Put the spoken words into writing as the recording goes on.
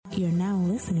You're now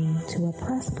listening to a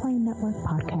Press Play Network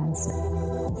podcast.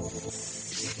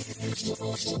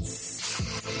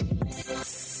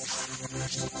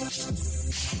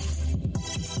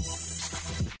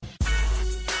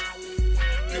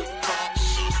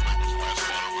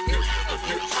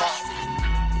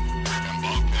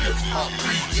 Hip-hop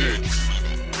rejects.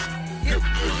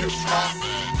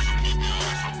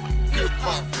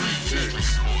 Hip-hop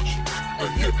rejects.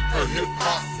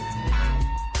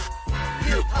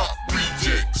 Hip-hop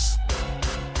rejects.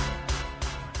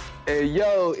 Hey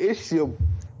yo, it's your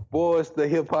boys, the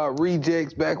Hip Hop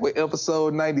Rejects, back with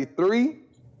episode 93.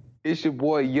 It's your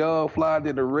boy Young Fly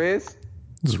to the rest.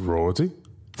 This is royalty.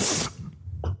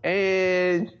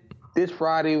 And this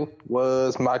Friday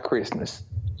was my Christmas.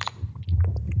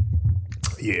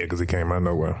 Yeah, because it came out of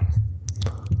nowhere.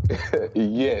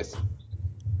 Yes.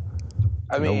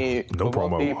 I mean, no for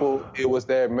promo. People, it was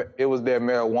their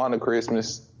marijuana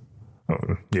Christmas.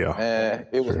 Yeah. And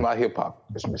it was my hip hop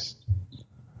Christmas.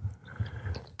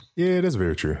 Yeah, that's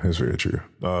very true. That's very true.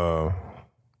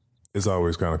 It's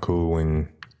always kind of cool when,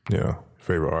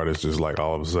 favorite artist just like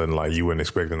all of a sudden, like you wasn't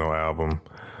expecting no album.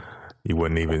 You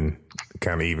wasn't even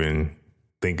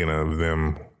thinking of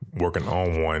them working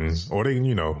on one, or they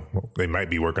might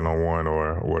be working on one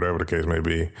or whatever the case may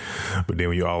be. But then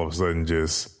when you all of a sudden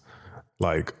just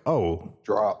like,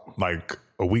 drop like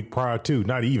a week prior to,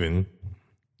 not even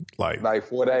like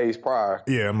 4 days prior.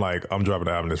 Yeah, I'm dropping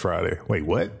the album this Friday. Wait,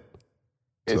 what?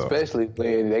 Especially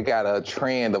when they got a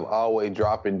trend of always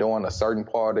dropping during a certain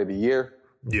part of the year.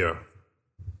 Yeah.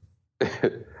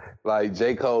 Like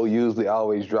K.O.D.A usually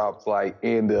always drops like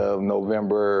end of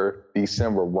November,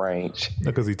 December range.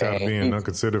 Because he's tired of being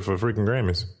unconsidered for freaking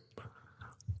Grammys.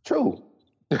 True.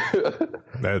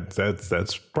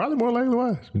 That's probably more likely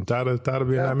why. I'm tired of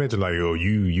being not mentioned. Like,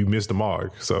 you missed the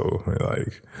mark. So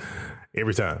like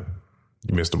every time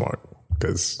you miss the mark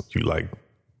because you like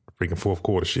freaking fourth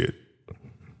quarter shit.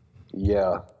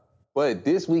 Yeah. But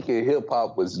this week in hip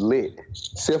hop was lit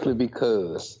simply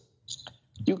because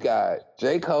you got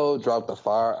K.O.D.A dropped a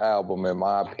fire album, in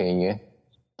my opinion.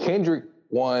 Kendrick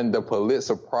won the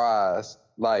Pulitzer Prize,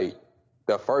 like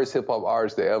the first hip hop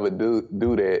artist to ever do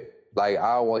that. Like,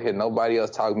 I don't want to hear nobody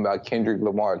else talking about Kendrick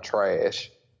Lamar trash.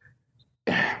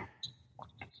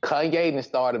 Kanye then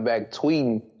started back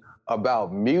tweeting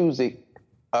about music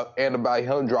and about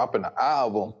him dropping an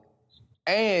album.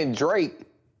 And Drake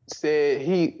said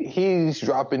he's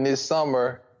dropping this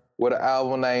summer with an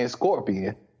album named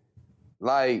Scorpion.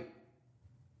 Like,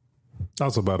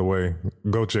 also, by the way,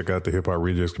 go check out the Hip Hop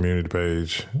Rejects community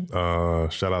page.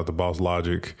 Shout out to Boss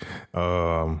Logic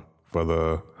for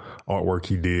the artwork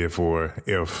he did for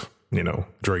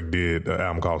Drake did an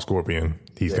album called Scorpion.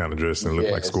 He's kind of dressed and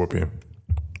looked like Scorpion.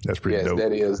 That's pretty dope.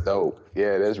 That is dope.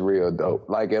 Yeah, that's real dope.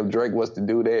 Like, if Drake was to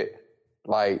do that,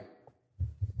 like,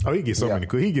 he gets so many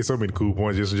cool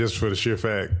points just for the sheer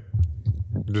fact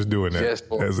just doing that as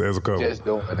a cover. Just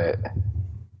doing that.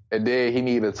 And then he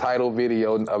need a title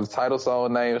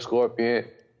song named Scorpion,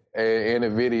 and in a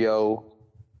video.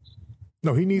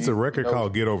 No, he needs a record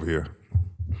called Get Over Here.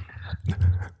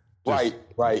 Right.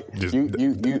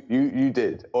 You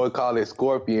did. Or call it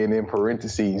Scorpion in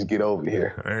parentheses, Get Over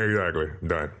Here. Exactly.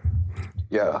 Done.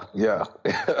 Yeah.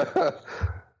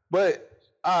 But,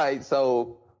 all right,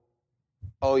 so,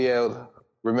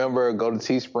 remember, go to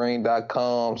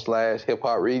teespring.com/Hip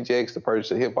Hop Rejects to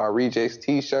purchase a Hip Hop Rejects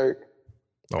t-shirt.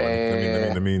 Oh,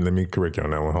 let me correct you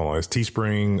on that one. Hold on. It's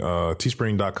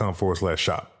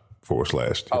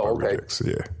teespring.com/shop/Hip Hop Rejects.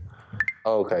 Yeah.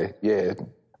 Okay. Yeah.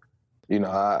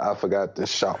 I forgot the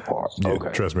shop part. Yeah,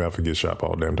 okay. Trust me, I forget shop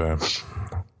all damn time.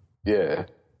 Yeah.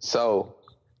 So,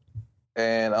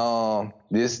 and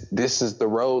this is the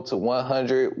road to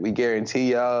 100. We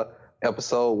guarantee y'all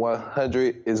episode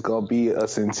 100 is going to be a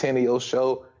centennial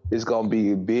show. It's going to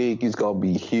be big. It's going to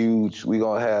be huge. We're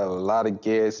going to have a lot of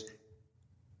guests.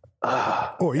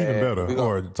 Or even better,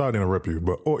 sorry to interrupt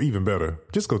you, or even better,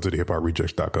 just go to the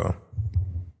hiphop.rejects.com.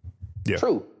 Yeah.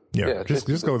 True. Yeah,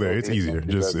 just go there. It's easier.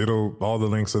 All the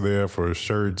links are there for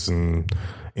shirts and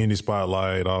Indie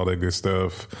Spotlight, all that good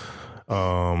stuff.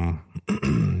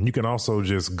 You can also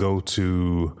just go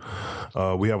to,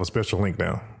 we have a special link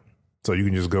now. So you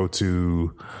can just go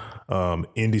to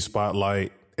Indie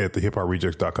Spotlight at the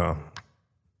hiphop.rejects.com.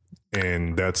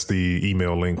 And that's the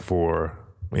email link for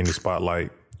Indie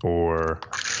Spotlight or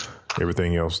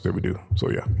everything else that we do. So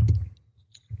yeah.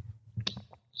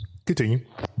 Continue.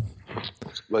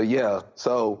 But yeah,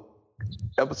 so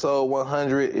episode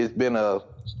 100, it's been a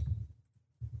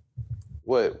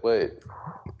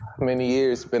how many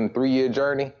years? It's been a 3-year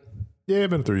journey. Yeah, it's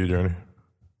been a 3-year journey.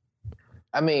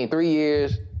 I mean, 3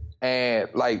 years, And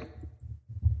like,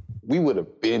 we would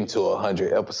have been to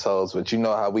 100 episodes, but you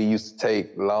know how we used to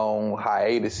take long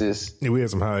hiatuses. Yeah, we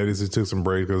had some hiatuses, took some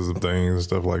breaks because of things and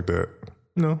stuff like that.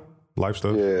 You know, life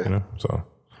stuff. Yeah. You know, so.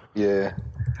 Yeah.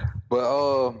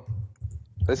 But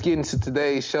let's get into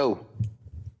today's show.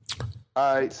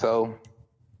 All right, so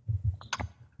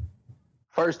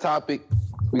first topic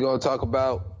we're going to talk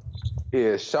about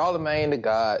is Charlemagne the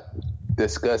God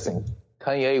discussing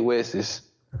Kanye West's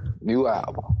new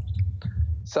album.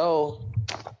 So,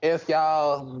 if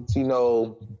y'all, you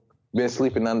know, been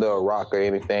sleeping under a rock or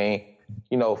anything,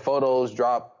 you know, photos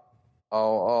drop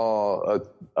of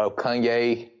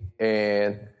Kanye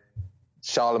and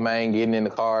Charlemagne getting in the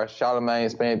car. Charlemagne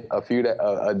spent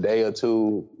a day or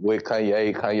two with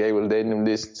Kanye. Kanye was letting him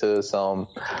listen to some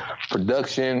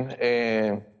production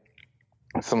and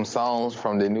some songs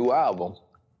from the new album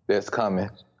that's coming.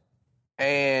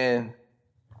 And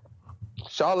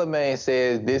Charlemagne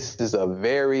says this is a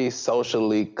very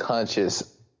socially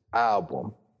conscious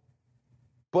album.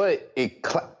 But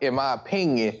in my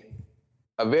opinion,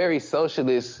 a very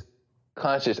socialist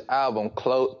conscious album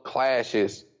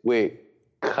clashes with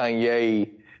Kanye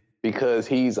because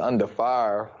he's under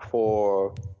fire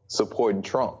for supporting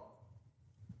Trump.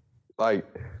 Like,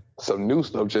 some new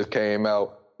stuff just came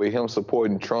out with him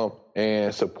supporting Trump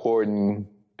and supporting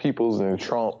peoples in the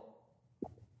Trump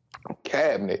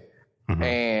cabinet. Mm-hmm.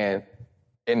 And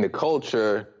in the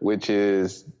culture, which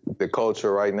is the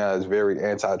culture right now is very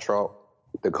anti-Trump,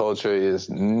 the culture is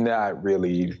not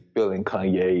really feeling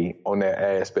Kanye on that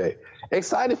aspect.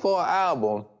 Excited for an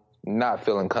album, not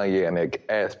feeling Kanye on that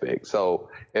aspect. So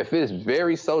if it's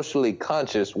very socially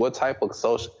conscious, what type of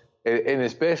social, and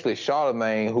especially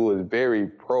Charlemagne, who is very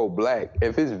pro-black,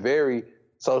 if it's very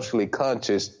socially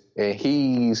conscious and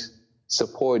he's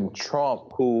supporting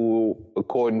Trump, who,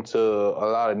 according to a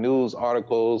lot of news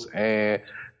articles and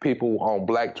people on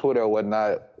Black Twitter or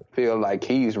whatnot, feel like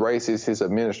he's racist, his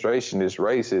administration is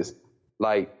racist,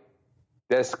 like,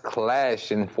 that's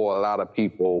clashing for a lot of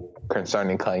people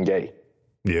concerning Kanye.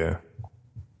 Yeah.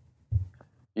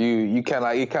 You kind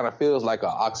of, it kind of feels like an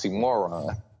oxymoron.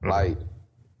 Mm-hmm. Like,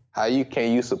 how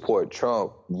can you support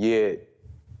Trump yet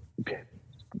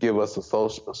give us a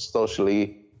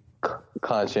socially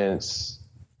conscious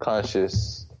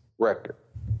record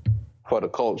for the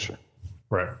culture?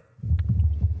 Right.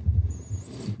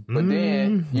 But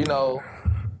then, you know,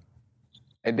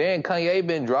 and then Kanye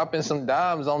been dropping some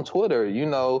dimes on Twitter, you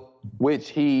know,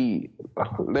 which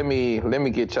let me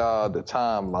get y'all the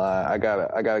timeline. I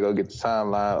gotta go get the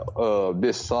timeline of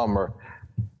this summer,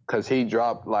 cause he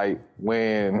dropped like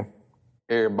when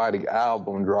everybody's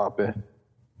album dropping.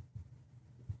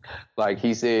 Like,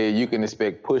 he said, you can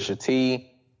expect Pusha T,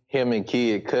 him and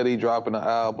K.O.D.A dropping an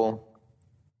album,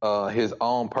 his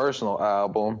own personal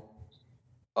album,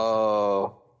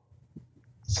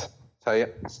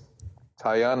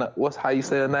 Tiana, how you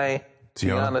say her name?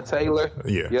 Tiana Taylor?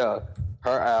 Yeah.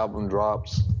 Her album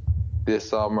drops this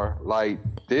summer. Like,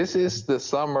 this is the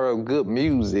summer of good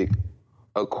music,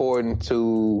 according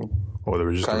to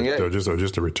Kanye.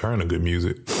 Just a return of good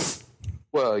music.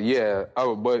 Well, yeah.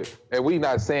 And we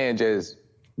not saying just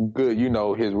good, you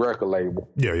know, his record label.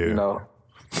 Yeah. You know.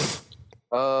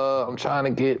 I'm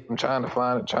trying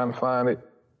to find it.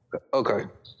 Okay.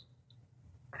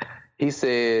 He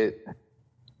said,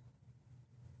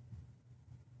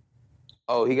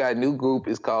 he got a new group.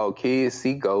 It's called Kids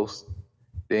See Ghosts.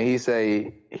 Then he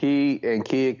say he and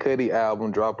Kid Cudi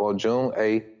album drop on June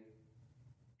 8th.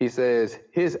 He says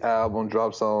his album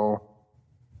drops on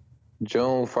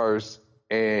June 1st,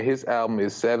 and his album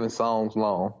is 7 songs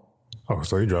long. Oh,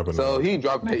 so he dropping an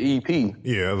EP.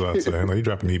 Yeah, I was about to say, he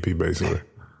dropping an EP basically.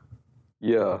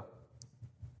 Yeah.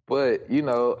 But, you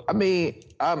know, I mean,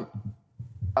 I'm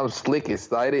slick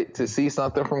excited to see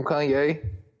something from Kanye.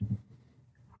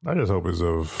 I just hope it's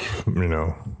of, you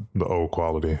know, the old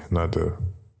quality, not the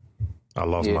I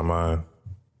lost my mind.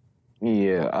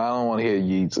 Yeah, I don't want to hear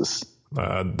Yeezus.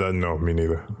 No, me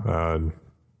neither.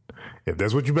 If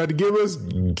that's what you about to give us,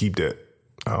 you can keep that.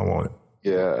 I don't want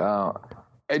it. Yeah,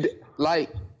 and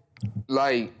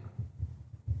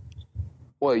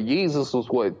what, Yeezus was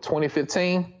what,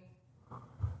 2015?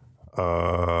 Man,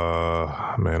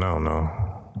 I don't know.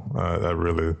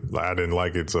 I didn't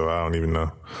like it, so I don't even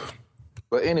know.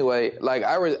 But anyway, like,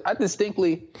 I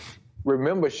distinctly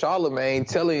remember Charlemagne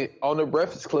on the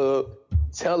Breakfast Club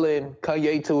telling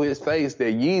Kanye to his face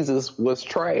that Yeezus was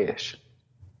trash.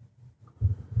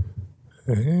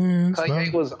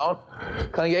 Kanye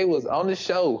was on the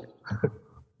show.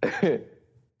 And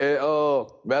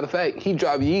matter of fact, he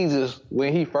dropped Yeezus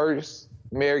when he first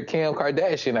married Kim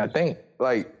Kardashian, I think.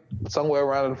 Like, somewhere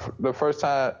around the first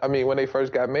time. I mean, when they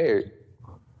first got married.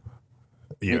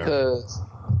 Yeah. Because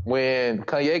when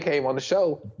Kanye came on the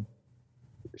show,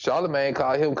 Charlamagne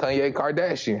called him Kanye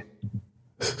Kardashian.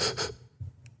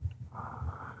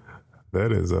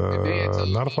 That is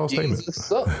not a false statement.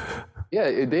 Suck. Yeah,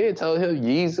 it did tell him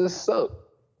Jesus sucked.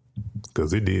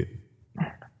 Because it did.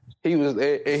 He was,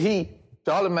 and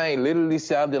Charlamagne literally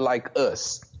sounded like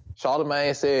us.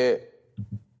 Charlamagne said,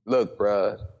 look,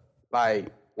 bruh,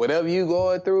 like, whatever you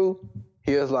going through,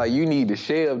 he was like, you need to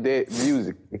share that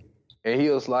music. And he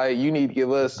was like, you need to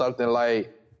give us something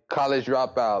like College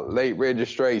Dropout, Late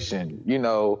Registration,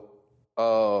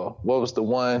 what was the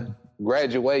one?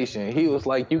 Graduation. He was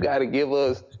like, you got to give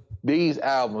us these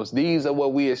albums. These are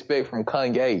what we expect from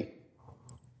Kanye.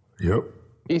 Yep.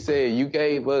 He said, you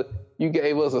gave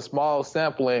us a small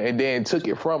sampling and then took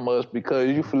it from us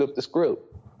because you flipped the script.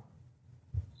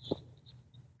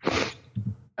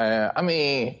 And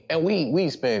we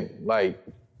spent like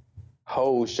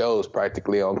whole shows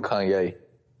practically on Kanye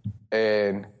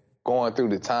and going through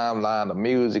the timeline of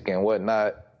music and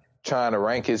whatnot, trying to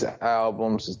rank his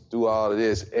albums, do all of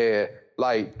this. And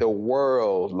like the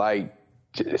world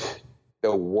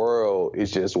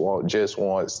is just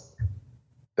wants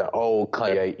the old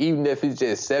Kanye. Even if it's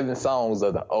just 7 songs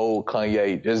of the old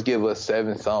Kanye, just give us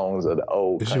 7 songs of the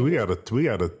old Kanye. We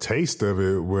got a taste of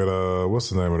it with what's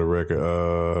the name of the record?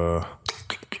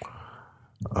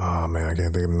 Oh man, I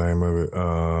can't think of the name of it.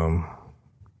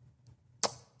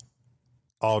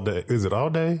 All Day. Is it All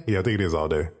Day? Yeah, I think it is All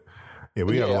Day. Yeah,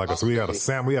 we had a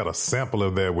sample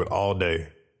of that with All Day.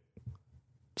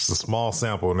 Just a small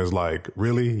sample, and it's like,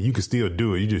 really? You can still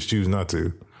do it. You just choose not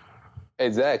to.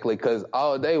 Exactly, because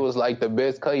All Day was like the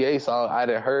best Kanye song I'd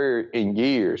have heard in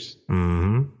years.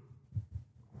 Mm-hmm.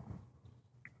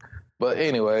 But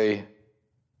anyway,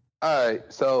 all right,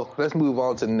 so let's move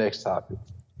on to the next topic.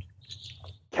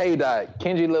 K.O.D.A,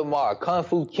 Kendrick Lamar, Kung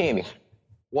Fu Kenny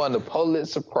won the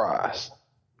Pulitzer Prize.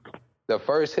 The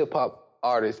first hip-hop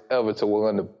artist ever to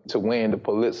win the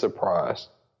Pulitzer Prize.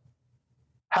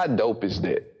 How dope is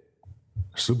that?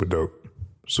 Super dope.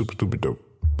 Super dope.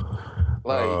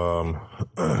 Like,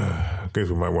 I guess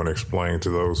we might want to explain to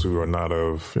those who are not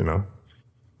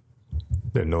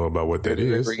that know about what that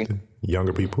is.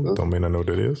 Younger people may not know what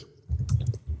that is.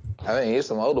 I mean, it's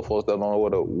some older folks that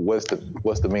don't know what's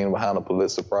the meaning behind the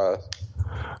Pulitzer Prize.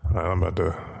 I'm about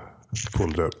to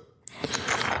pull it up.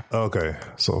 Okay,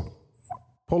 so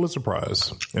Pulitzer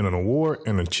Prize, an award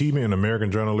and achievement in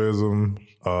American journalism,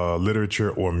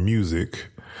 literature, or music.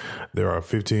 There are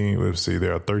 13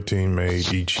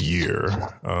 made each year.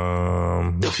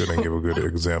 Let's see if I can give a good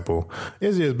example.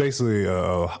 It's just basically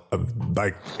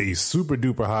like a super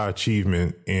duper high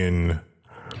achievement in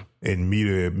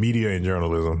media and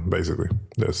journalism, basically.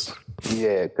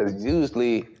 Because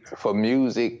usually for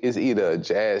music, it's either a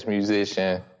jazz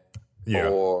musician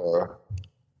or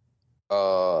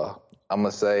I'm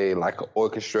gonna say like an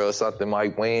orchestra or something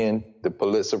might win the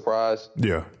Pulitzer Prize.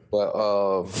 Yeah. But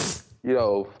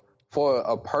for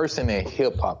a person in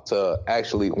hip hop to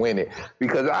actually win it,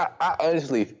 because I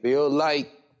honestly feel like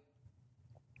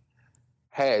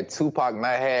had Tupac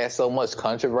not had so much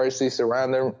controversy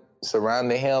surrounding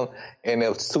him, and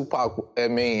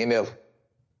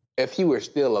if he were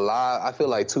still alive, I feel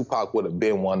like Tupac would have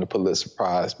been won the Pulitzer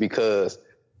Prize, because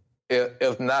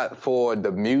if not for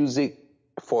the music,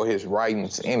 for his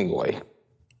writings anyway.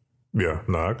 Yeah,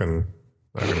 no, I can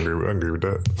agree with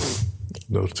that.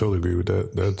 No, totally agree with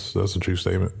that. That's a true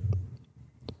statement.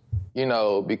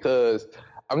 Because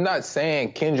I'm not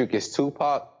saying Kendrick is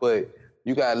Tupac, but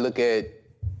you gotta look at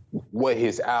what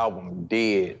his album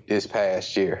did this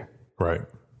past year. Right.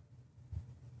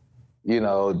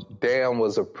 Damn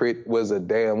was a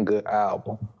damn good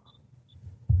album.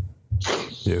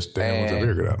 Yes, Damn was a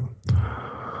very good album.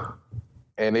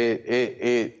 And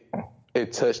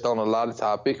it touched on a lot of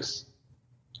topics.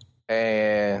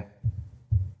 And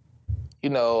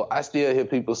I still hear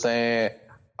people saying,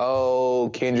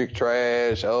 "Oh, Kendrick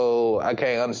trash. Oh, I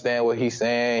can't understand what he's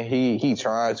saying. He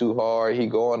trying too hard. He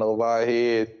going over our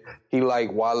head. He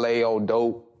like Wale on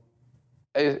dope."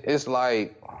 It's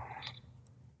like,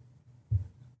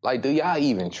 do y'all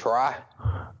even try,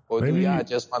 or do y'all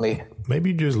just want to?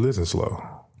 Maybe you just listen slow.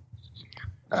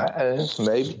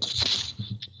 Maybe.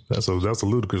 That's a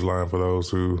ludicrous line for those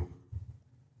who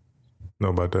know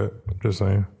about that. Just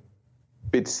saying.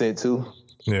 50 Cent too.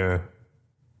 Yeah.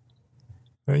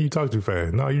 Man, you talk too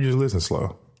fast. No, you just listen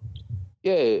slow.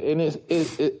 Yeah, and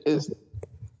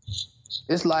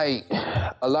it's like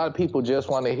a lot of people just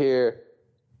want to hear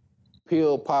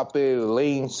pill popping,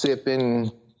 lean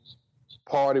sipping,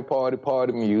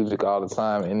 party music all the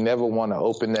time and never want to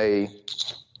open their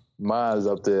minds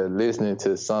up to listening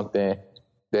to something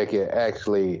that can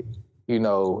actually,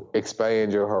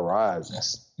 expand your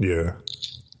horizons. Yeah.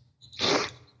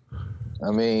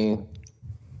 I mean,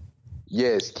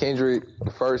 yes, Kendrick,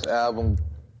 the first album,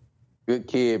 Good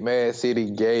Kid, Mad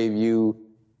City, gave you.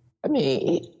 I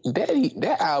mean,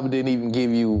 that album didn't even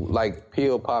give you like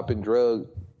pill popping, drug,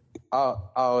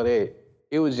 all that.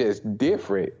 It was just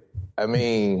different. I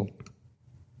mean,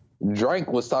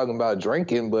 Drake was talking about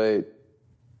drinking, but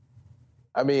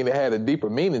I mean, it had a deeper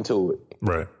meaning to it.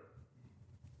 Right.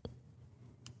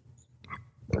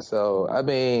 So, I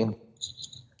mean,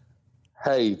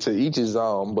 hey, to each his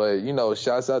own, but,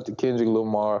 shouts out to Kendrick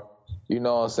Lamar. You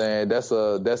know what I'm saying? That's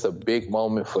a big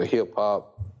moment for hip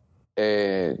hop.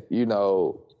 And,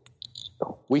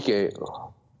 we can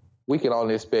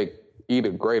only expect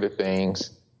either greater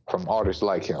things from artists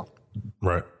like him.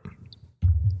 Right.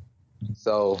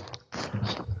 So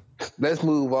let's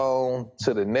move on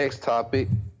to the next topic,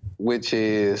 which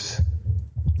is,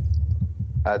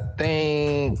 I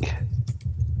think,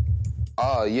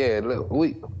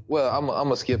 I'm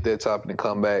gonna skip that topic and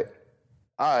come back.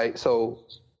 All right, so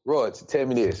Roy, tell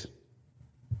me this.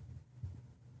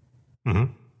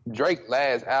 Mm-hmm. Drake's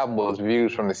last album was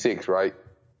Views from the Six, right?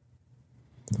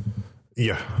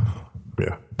 Yeah.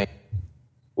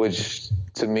 Which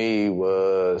to me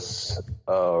was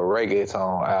a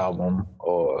reggaeton album,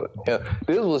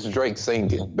 this was Drake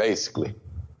singing, basically.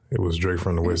 It was Drake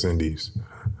from the West Indies.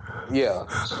 Yeah.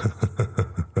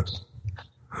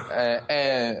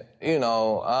 and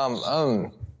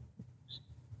I'm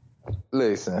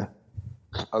listen,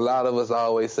 a lot of us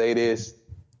always say this,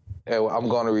 and I'm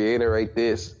going to reiterate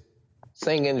this.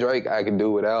 Singing Drake, I can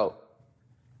do without.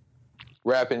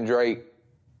 Rapping Drake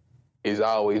is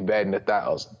always batting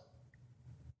 1,000.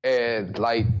 And,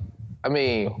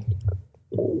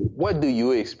 what do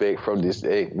you expect from this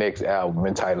next album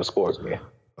entitled Scorpion?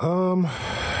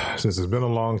 Since it's been a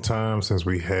long time since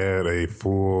we had a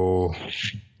full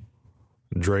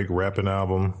Drake rapping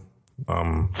album,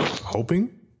 I'm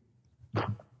hoping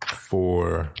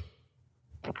for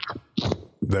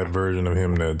that version of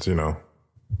him that's, the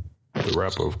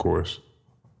rapper, of course.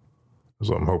 That's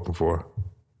what I'm hoping for.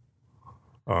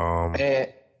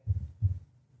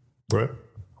 What?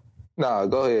 No,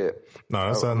 go ahead. I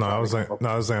was saying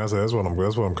that's what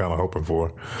I'm kind of hoping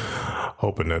for.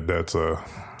 Hoping that's a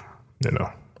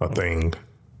thing.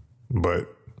 But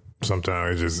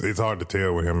sometimes it's hard to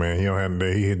tell with him, man.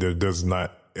 He does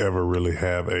not ever really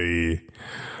have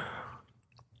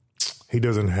he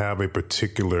doesn't have a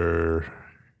particular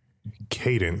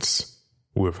cadence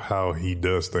with how he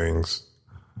does things.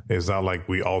 It's not like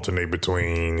we alternate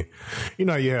between,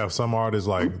 you have some artists,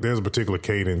 like there's a particular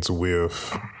cadence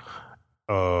with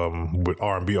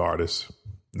R&B artists.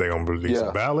 They're going to release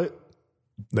a ballad.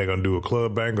 They're going to do a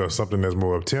club banger or something that's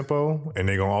more up tempo, and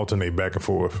they're going to alternate back and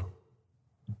forth.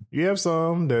 You have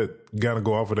some that got to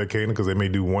go off of that cadence because they may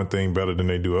do one thing better than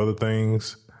they do other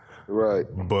things. Right.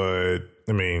 But,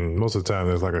 I mean, most of the time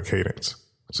there's like a cadence.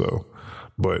 So,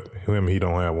 but him, he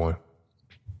don't have one.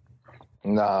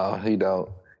 No, he don't.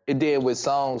 It did with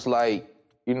songs like,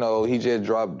 he just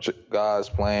dropped God's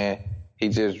Plan. He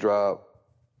just dropped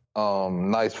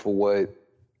Nice for What,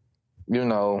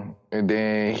 and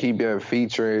then he been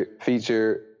featured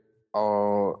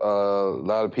on a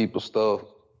lot of people's stuff.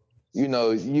 I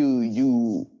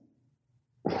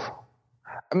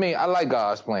like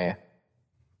God's Plan.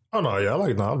 Oh, no, yeah, I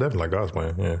definitely like God's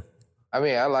Plan, yeah.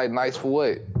 I like Nice for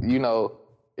What.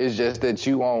 It's just that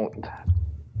you want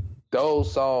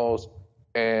those songs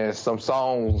and some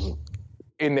songs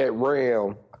in that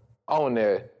realm on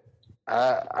there.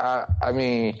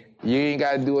 You ain't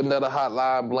got to do another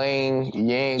Hotline Bling.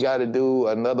 You ain't got to do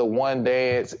another One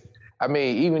Dance.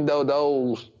 Even though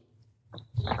those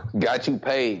got you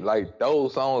paid, like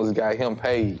those songs got him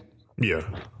paid. Yeah.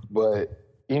 But,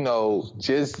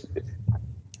 just,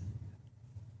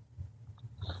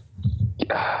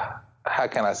 how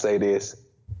can I say this?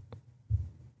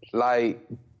 Like,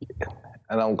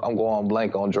 and I'm going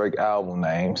blank on Drake album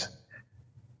names.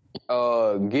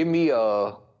 Give me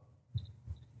a.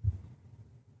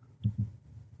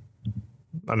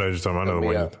 I know you're talking about another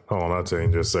one. Hold on, I'll tell you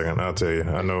in just a second. I'll tell you.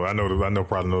 I know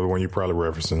probably know the one you're probably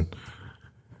referencing.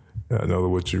 I know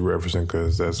what you're referencing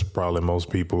because that's probably most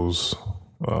people's.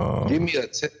 Give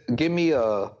me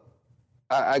a.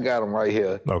 I got them right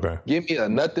here. Okay. Give me a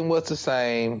Nothing Was the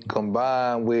Same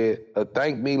combined with a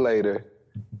Thank Me Later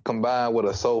combined with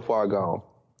a So Far Gone.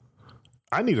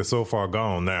 I need a So Far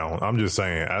Gone now. I'm just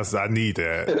saying, I need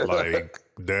that. Like,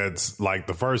 That's like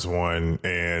the first one,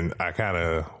 and I kind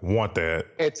of want that.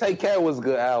 And Take Care was a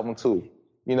good album too.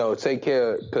 You know, Take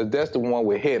Care, because that's the one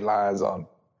with headlines on it.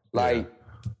 Like,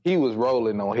 he was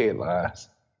rolling on headlines.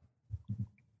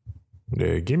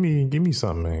 Yeah, give me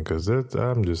something, man, because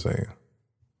I'm just saying.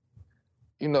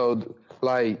 You know,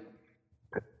 like,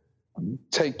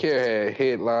 Take Care had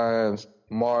headlines,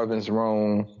 Marvin's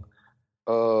Room,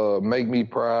 Make Me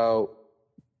Proud,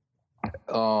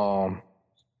 Hell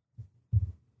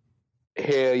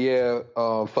Yeah,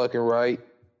 Fucking Right.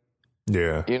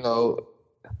 Yeah. You know,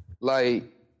 like,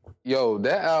 yo,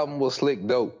 that album was slick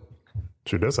dope.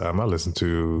 Sure, that's the album I would listen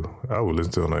to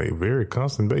on a very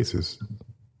constant basis.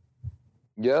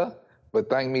 Yeah, but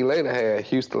Thank Me Later had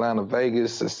Houston, Atlanta,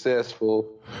 Vegas, Successful,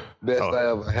 Best I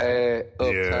Ever Had,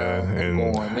 Uptown, and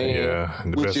Going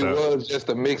In, which was just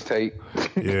a mixtape.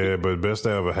 Yeah, but Best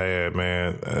I Ever Had,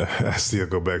 man, I still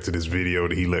go back to this video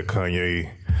that he let Kanye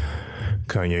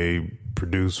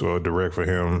produce or direct for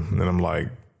him, and I'm like,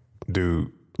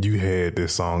 dude, you had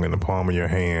this song in the palm of your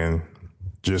hand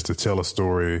just to tell a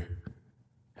story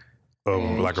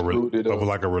of like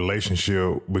a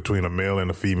relationship between a male and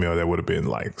a female that would have been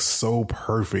like so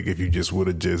perfect if you just would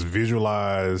have just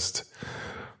visualized.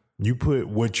 You put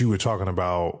what you were talking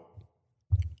about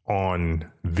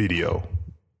on video,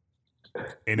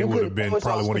 and it would have been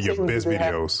probably one of your best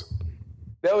videos.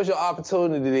 That was your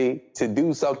opportunity to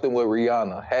do something with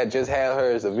Rihanna. Had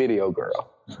her as a video girl.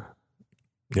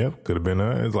 Yep, could have been.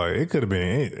 It's like it could have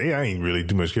been. I ain't really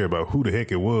too much care about who the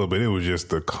heck it was, but it was just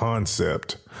the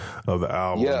concept of the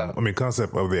album. Yeah. I mean,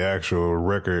 concept of the actual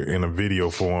record in a video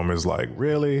form is like,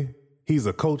 really? He's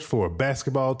a coach for a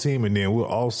basketball team, and then we're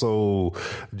also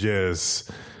just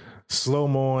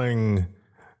slow-moing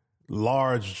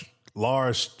large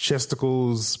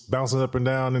chesticles bouncing up and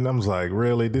down, and I'm like,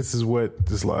 really? This is what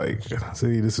it's like.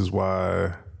 See, this is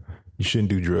why you shouldn't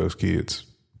do drugs, kids.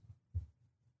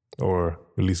 Or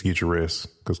at least get your rest,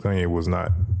 because Kanye was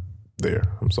not there.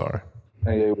 I'm sorry.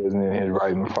 Kanye wasn't in his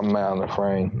right mind of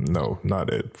frame. No, not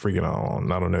that freaking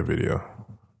not on that video.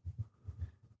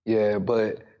 Yeah,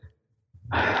 but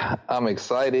I'm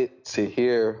excited to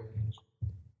hear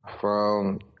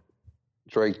from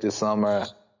Drake this summer.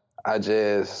 I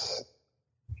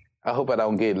hope I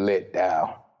don't get let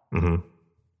down. Mm-hmm.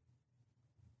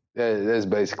 That's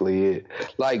basically it.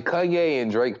 Like, Kanye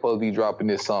and Drake supposed to be dropping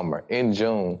this summer in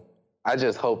June. I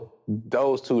just hope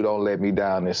those two don't let me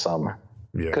down this summer.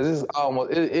 Yeah. Because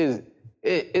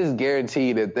it's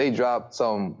guaranteed that they drop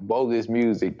some bogus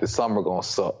music, the summer gonna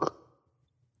suck.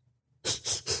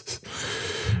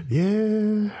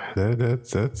 Yeah,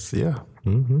 that's yeah.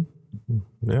 Mm-hmm.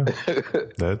 Yeah,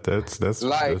 that's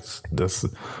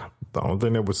the only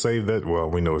thing that would save that. Well,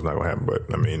 we know it's not gonna happen, but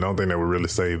I mean, the only thing that would really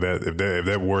save that, if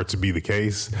that were to be the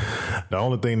case, the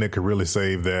only thing that could really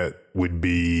save that would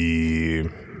be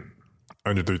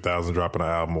Under 3000 dropping an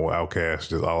album, or Outkast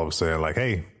just all of a sudden like,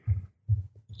 hey,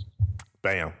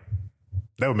 bam.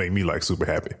 That would make me like super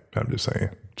happy. I'm just saying,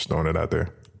 just throwing it out there.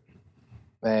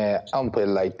 Man, I'm gonna put it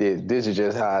like this. This is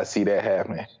just how I see that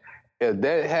happening. If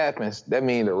that happens, that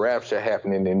means the rapture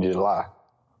happening in July.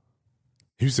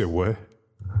 You said what?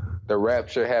 The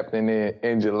rapture happening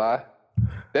in July.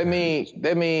 That mean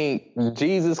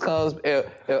Jesus comes. If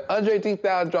Andre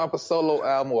 3000 drop a solo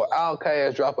album or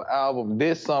Outkast drop an album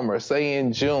this summer, say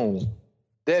in June,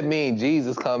 that means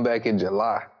Jesus come back in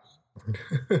July.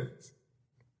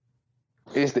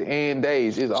 It's the end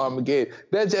days. It's Armageddon.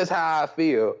 That's just how I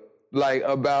feel like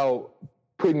about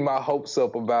putting my hopes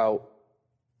up about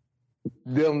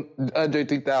them Andre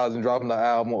 3000 dropping an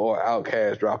album or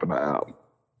Outkast dropping an album.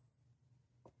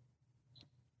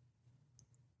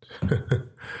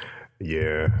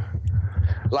 Yeah.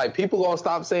 Like, people gonna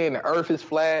stop saying the earth is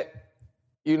flat.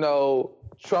 You know,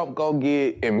 Trump gonna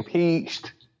get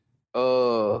impeached.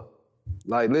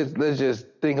 Like, let's just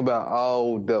think about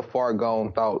all the far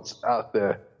gone thoughts out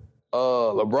there.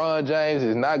 LeBron James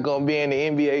is not gonna be in the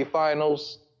NBA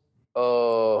finals.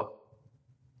 All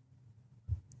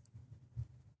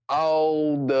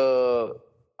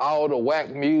the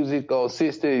whack music gonna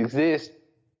cease to exist.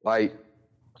 Like,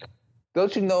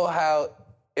 don't you know how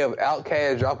if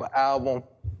Outkast drop an album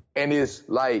and it's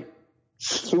like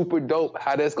super dope,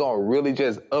 how that's gonna really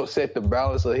just upset the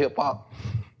balance of hip hop?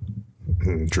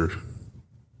 True.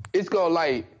 And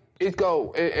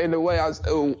the way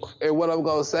and what I'm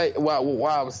gonna say,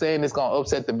 why I'm saying it's gonna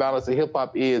upset the balance of hip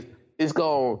hop is it's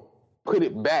gonna put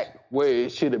it back where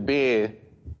it should have been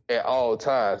at all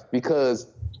times. Because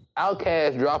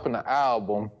Outkast dropping an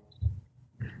album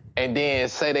and then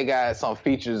say they got some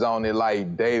features on it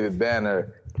like David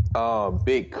Banner,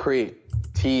 Big Crit,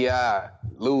 T.I.,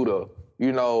 Luda,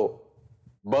 you know,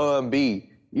 Bun B,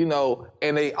 you know,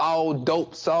 and they all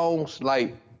dope songs.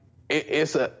 Like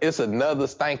it's another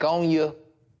Stank on You,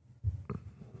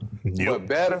 but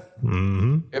better.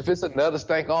 Mm-hmm. If it's another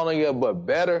Stank on You, but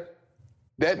better,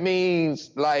 that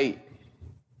means like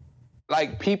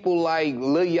people like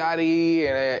Lil Yachty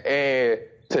and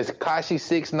Tekashi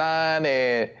 6ix9ine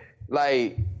and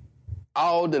like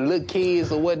all the little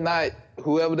kids or whatnot,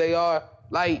 whoever they are,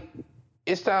 like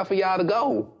it's time for y'all to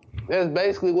go. That's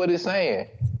basically what it's saying.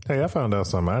 Hey, I found out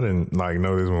something. I didn't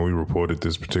know this when we reported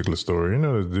this particular story. You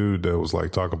know, the dude that was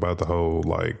like talking about the whole,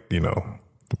 like, you know,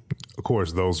 of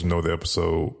course, those who know the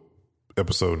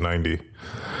episode 90,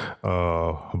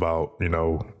 about, you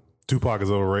know, Tupac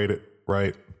is overrated,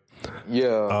 right?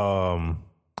 Yeah.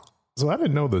 So I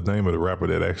didn't know the name of the rapper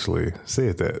that actually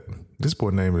said that. This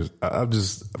boy name is, I'm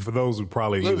just, for those who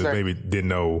probably either maybe didn't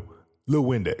know, Lil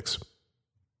Windex.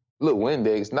 Lil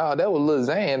Windex. No, that was Lil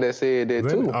Xan that said that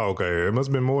too. Oh, okay. It must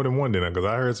have been more than one then, because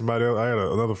I heard somebody else, I had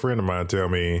another friend of mine tell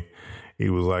me, he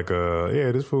was like,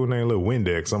 yeah, this fool named Lil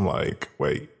Windex. I'm like,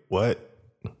 wait, what?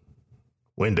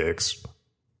 Windex?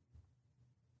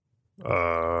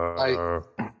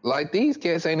 Like these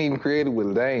cats ain't even created with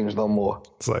names no more.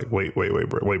 It's like, wait, bro.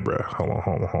 Hold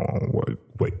on.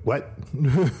 Wait, what?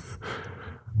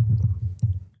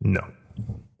 No.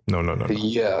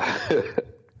 Yeah.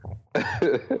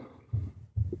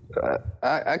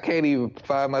 I can't even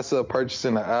find myself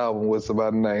purchasing an album with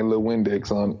somebody named Lil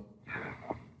Windex on it.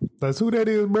 That's who that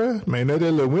is, bro. Man, that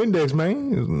Lil Windex,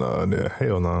 man. No,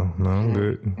 hell no. No, I'm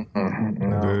good.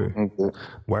 I'm good.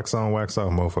 Wax on, wax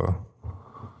off, mofo.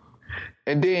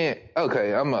 And then,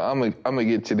 okay, I'm gonna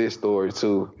get to this story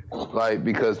too, like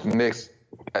because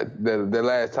the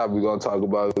last topic we're gonna talk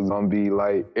about is gonna be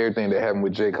like everything that happened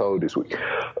with K.O.D.A this week.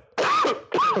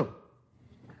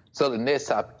 So the next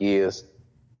topic is,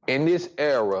 in this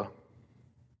era,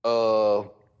 I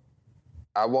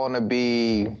want to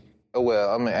be.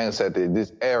 Well, I'm gonna answer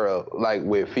this era, like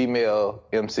with female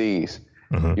MCs.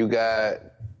 Mm-hmm. You got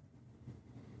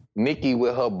Nicki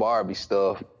with her Barbie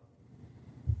stuff.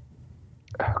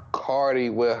 Cardi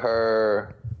with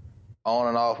her on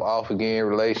and off again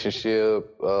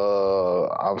relationship.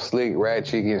 I'm slick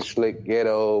ratchet and slick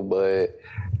ghetto, but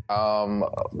I'm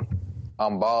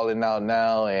balling out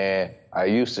now, and I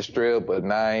used to strip, but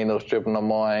now I ain't no stripping no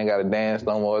more. I ain't got to dance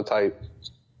no more type.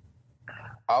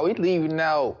 Are we leaving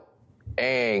out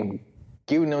and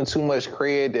giving them too much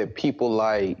credit that people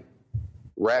like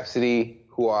Rhapsody,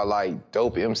 who are like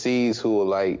dope MCs, who are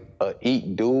like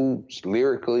eat dudes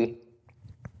lyrically,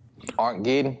 aren't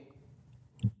getting?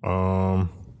 I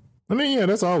mean, yeah,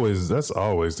 that's always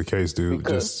the case, dude.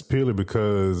 Just purely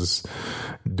because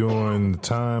during the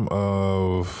time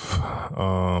of,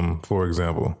 for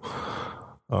example,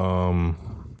 I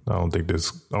don't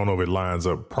know if it lines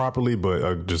up properly,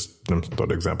 but just throw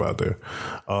the example out there.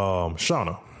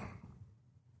 Shauna,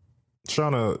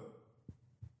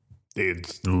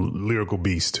 it's lyrical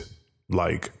beast.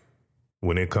 Like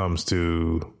when it comes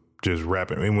to just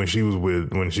rapping. I mean, when she was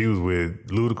with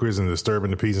Ludacris and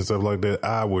Disturbing the Peace and stuff like that,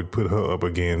 I would put her up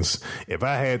against, if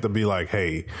I had to be like,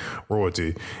 hey,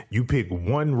 Royalty, you pick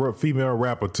one female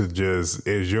rapper to just,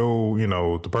 as your, you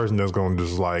know, the person that's going to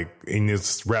just like, in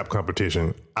this rap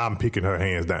competition, I'm picking her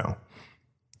hands down.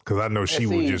 Because I know she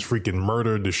will just freaking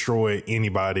murder, destroy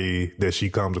anybody that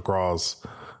she comes across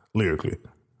lyrically.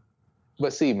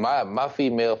 But see, my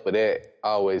female for that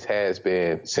always has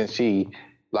been, since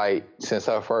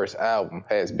her first album,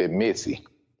 has been Missy.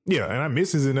 Yeah, and I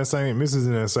Missy's in that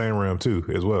same realm too,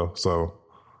 as well. So,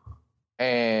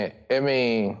 and I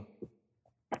mean,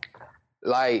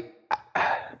 like,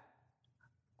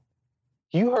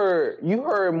 you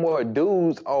heard more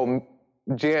dudes on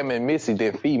jamming Missy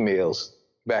than females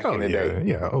back in the day.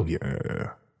 Yeah, oh yeah.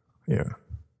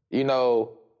 You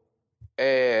know,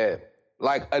 and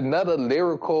like another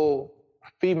lyrical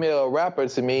female rapper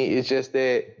to me is just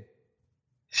that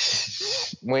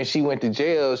when she went to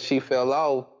jail, she fell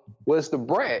off, was the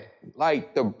Brat.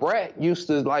 Like the Brat used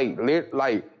to like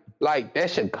that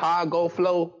Chicago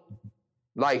flow,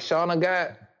 like Shauna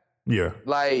got. Yeah.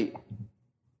 Like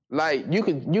you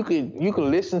could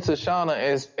listen to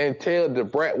Shauna and tell the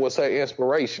Brat was her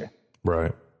inspiration.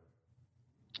 Right.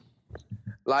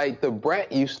 Like the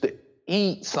Brat used to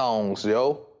eat songs,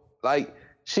 yo. Like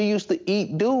she used to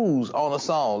eat dudes on a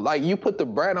song. Like you put the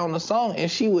Brat on the song and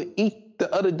she would eat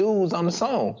the other dudes on the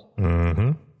song.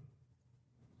 Mm-hmm.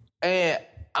 And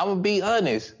I'm gonna be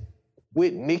honest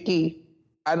with Nicki.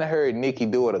 I done heard Nicki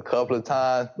do it a couple of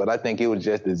times, but I think it was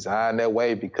just designed that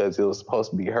way because it was supposed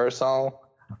to be her song.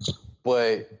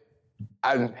 But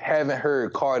I haven't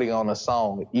heard Cardi on a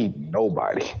song eat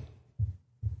nobody.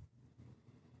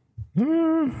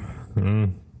 I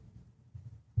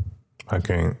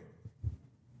can't.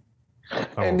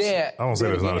 And then I won't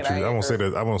say that's not a true.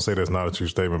 I won't say that's not a true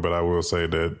statement, but I will say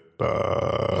that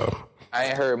I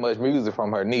ain't heard much music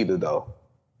from her neither, though.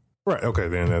 Right. Okay.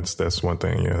 Then that's one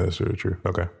thing. Yeah, that's really true.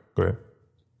 Okay. Go ahead.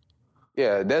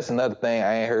 Yeah, that's another thing.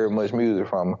 I ain't heard much music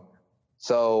from her,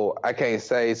 so I can't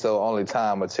say. So only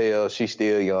time will tell. She's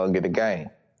still young in the game.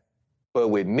 But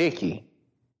with Nicki,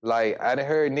 like I done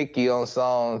heard Nicki on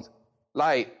songs.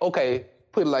 Like, okay,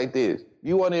 put it like this: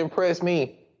 you want to impress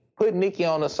me? Put Nicki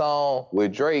on a song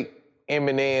with Drake,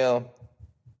 Eminem,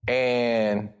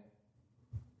 and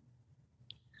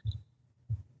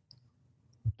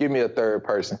give me a third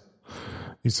person.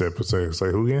 You said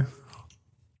say who again?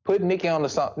 Put Nicki on the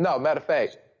song. No, matter of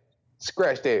fact,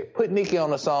 scratch that. Put Nicki on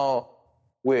the song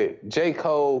with J.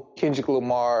 Cole, Kendrick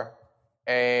Lamar,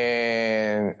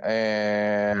 and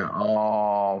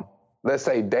let's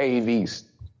say Dave East.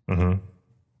 Mm-hmm.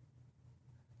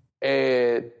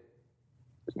 And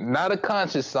not a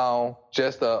conscious song,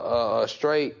 just a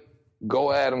straight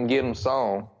go at 'em, get 'em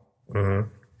song. Mm-hmm.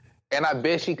 And I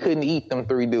bet she couldn't eat them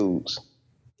three dudes.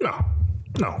 No.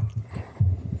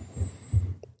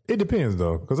 It depends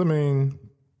though, because I mean,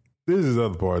 this is the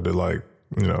other part that like,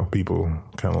 you know, people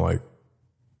kind of like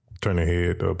turn their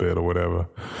head a bit or whatever.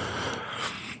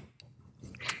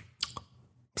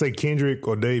 Say Kendrick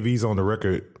or Dave East on the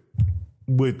record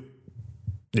with,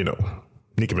 you know,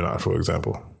 Nicki Minaj, for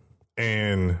example.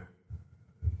 And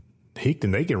they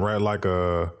can write like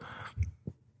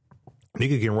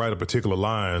Nicki can write a particular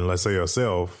line, let's say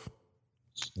herself.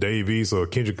 Dave East or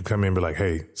Kendrick could come in and be like,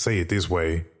 hey, say it this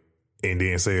way, and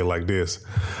then say it like this.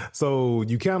 So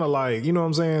you kind of like, you know what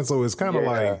I'm saying? So it's kind of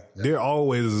like there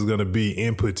always is going to be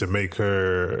input to make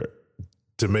her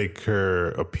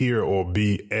appear or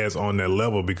be as on that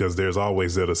level, because there's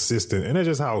always that assistant. And that's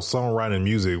just how songwriting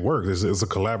music works. It's a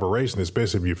collaboration,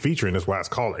 especially if you're featuring. That's why it's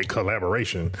called a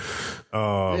collaboration.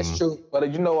 That's true.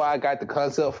 But you know where I got the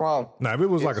concept from? Now, if it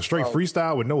was like a straight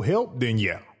freestyle with no help, then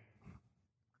yeah.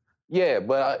 Yeah,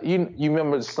 but you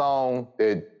remember the song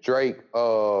that Drake,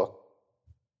 I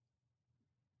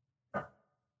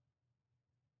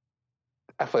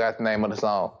forgot the name of the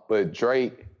song, but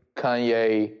Drake,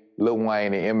 Kanye, Lil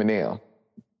Wayne, and Eminem.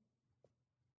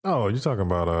 Oh, you're talking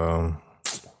about,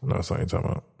 no, that's not what you're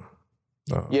talking about.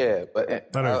 Yeah, but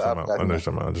I know what you're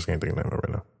talking about. I just can't think of the name of it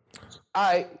right now.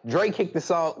 All right, Drake kicked the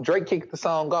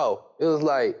song off. It was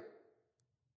like,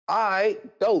 all right,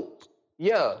 dope.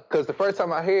 Yeah, because the first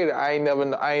time I heard it, I ain't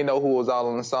know who was all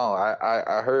on the song.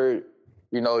 I heard,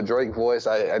 you know, Drake's voice.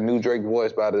 I knew Drake's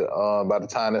voice by the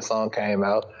time that song came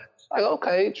out. Like,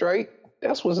 okay, Drake,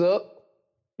 that's what's up.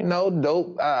 You know,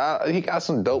 dope. He got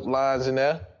some dope lines in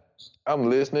there. I'm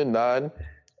listening, nodding.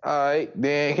 All right,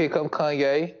 then here come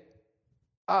Kanye.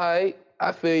 All right,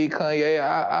 I feel you, Kanye.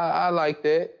 I like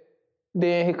that.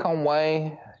 Then here come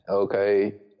Wayne.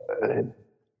 Okay.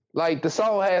 Like, the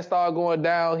song had started going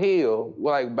downhill,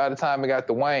 like, by the time it got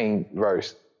the Wayne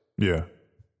verse. Yeah.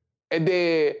 And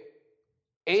then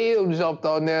M jumped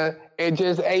on there and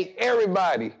just ate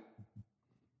everybody.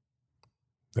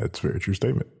 That's a very true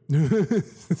statement.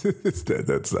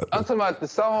 That's I'm talking about the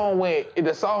song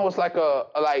was like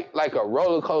a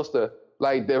roller coaster.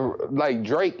 Like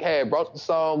Drake had brought the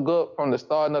song up from the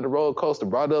starting of the roller coaster,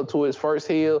 brought it up to its first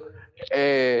hill,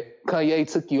 and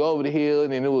Kanye took you over the hill,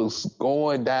 and then it was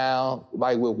going down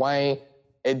like with Wayne.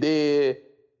 And then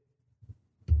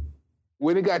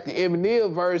when it got the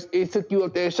Eminem verse, it took you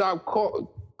up that sharp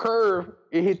curve.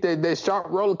 It hit that sharp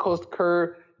roller coaster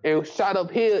curve. It shot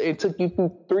uphill and took you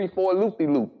through 3-4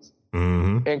 loop-de-loops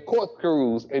and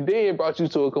corkscrews, and then brought you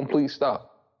to a complete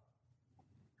stop.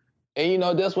 And, you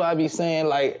know, that's why I be saying,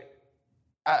 like,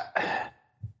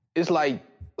 it's like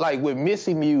with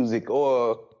Missy music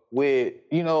or with,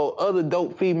 you know, other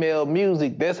dope female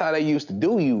music, that's how they used to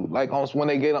do you. Like when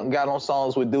they got on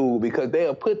songs with dude, because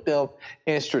they'll put them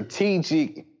in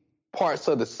strategic parts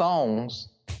of the songs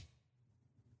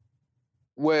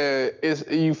where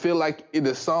you feel like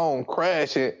the song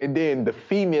crashing, and then the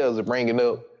females are bringing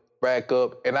back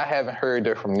up, and I haven't heard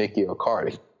that from Nicki or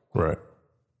Cardi. Right.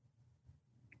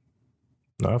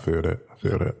 No, I feel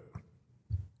that.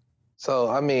 So,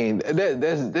 I mean,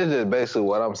 this is basically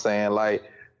what I'm saying. Like,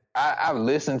 I've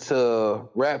listened to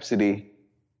Rhapsody,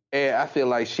 and I feel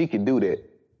like she could do that.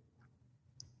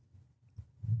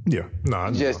 Yeah.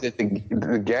 No, just that the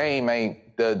game ain't,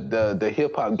 the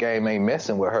hip hop game ain't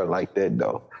messing with her like that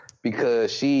though,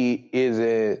 because she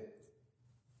isn't.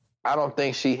 I don't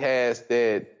think she has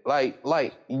that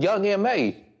like Young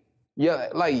M.A. Yeah,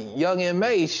 like Young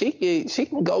M.A. She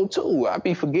can go too. I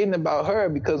be forgetting about her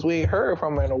because we ain't heard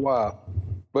from her in a while.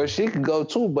 But she could go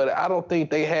too, but I don't think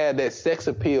they had that sex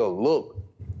appeal look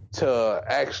to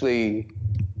actually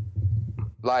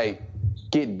like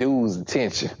get dudes'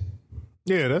 attention.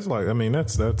 Yeah, that's like, I mean,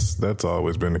 that's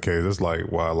always been the case. It's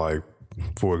like why, like,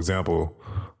 for example,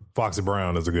 Foxy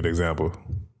Brown is a good example.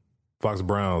 Foxy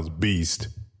Brown's beast,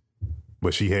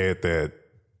 but she had that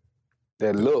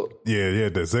look. Yeah,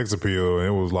 that sex appeal, and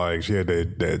it was like she had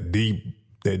that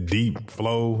deep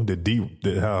flow,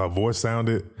 how her voice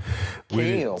sounded.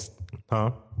 Kim.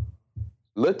 Huh?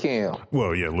 Look him.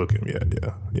 Well, yeah, look him.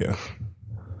 Yeah.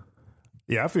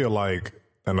 Yeah, I feel like,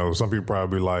 I know some people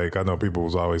probably like, I know people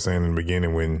was always saying in the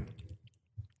beginning when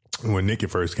Nicki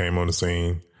first came on the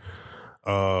scene,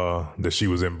 that she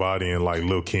was embodying like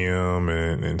Lil' Kim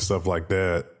and stuff like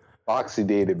that. Foxy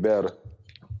did it better.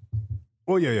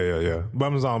 Well, yeah.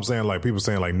 But I'm saying, like, people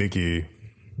saying like Nicki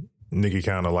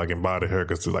kind of like embodied her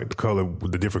because like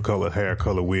the different color hair,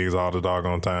 color wigs all the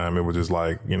doggone time. It was just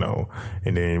like, you know,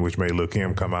 and then which made Lil'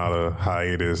 Kim come out of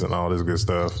hiatus and all this good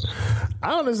stuff.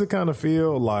 I honestly kind of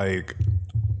feel like,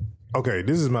 okay,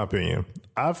 this is my opinion.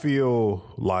 I feel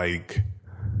like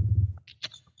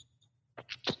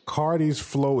Cardi's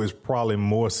flow is probably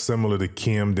more similar to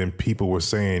Kim than people were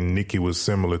saying Nicki was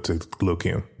similar to Lil'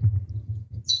 Kim.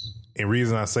 And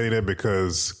reason I say that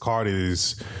because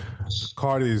Cardi's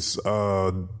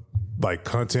like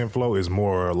content flow is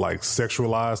more like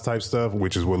sexualized type stuff,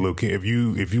 which is what Lil' Kim. If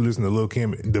you listen to Lil'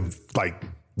 Kim,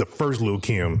 the first Lil'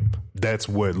 Kim, that's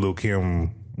what Lil'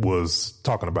 Kim was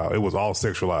talking about. It was all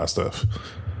sexualized stuff.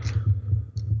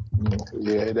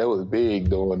 Yeah, that was big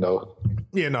doing though.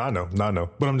 Yeah, no, I know.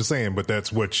 But I'm just saying, but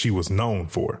that's what she was known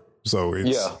for. So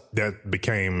that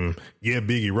became,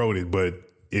 Biggie wrote it, but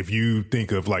if you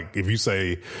think of like, if you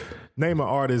say, name an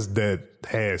artist that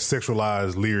had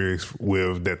sexualized lyrics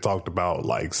that talked about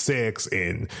like sex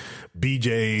and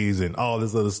BJs and all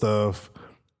this other stuff,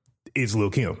 it's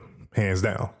Lil' Kim, hands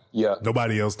down. Yeah.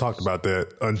 Nobody else talked about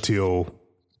that until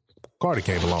Cardi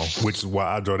came along, which is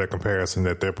why I draw that comparison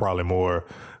that they're probably more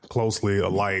closely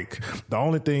alike. The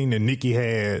only thing that Nicki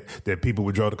had that people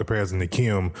would draw the comparison to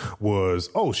Kim was,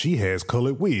 oh, she has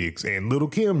colored wigs, and Little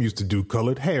Kim used to do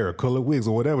colored hair, colored wigs,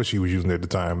 or whatever she was using at the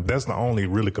time. That's the only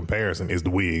really comparison is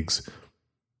the wigs.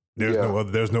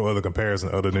 There's no other comparison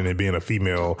other than it being a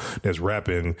female that's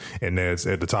rapping and that's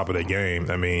at the top of their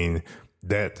game. I mean,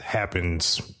 that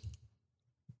happens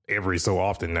every so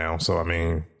often now. So I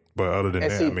mean, but other than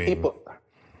that, I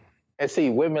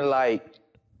mean, women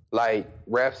like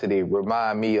Rhapsody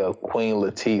remind me of Queen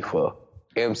Latifah,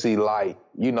 MC Light,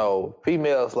 you know,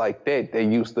 females like that, they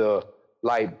used to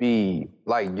like be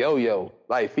like Yo-Yo,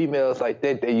 like females like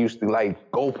that, they used to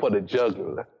like go for the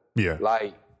jugular. Yeah.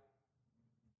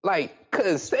 Like,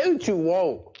 cause say what you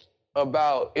want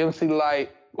about MC Light,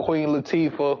 Queen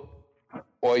Latifah,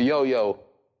 or Yo-Yo.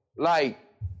 Like,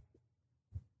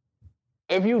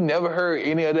 if you never heard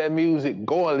any of that music,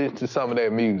 go and listen to some of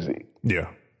that music. Yeah.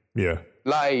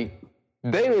 Like,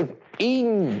 they was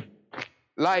eating,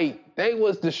 like, they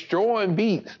was destroying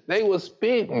beats. They was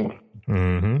spitting.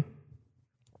 Mm-hmm.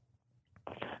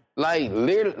 Like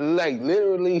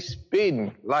literally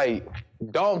spitting. Like,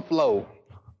 dumb flow.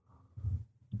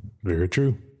 Very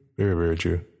true. Very, very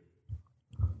true.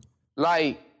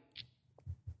 Like,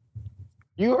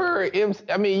 you heard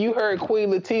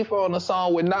Queen Latifah on the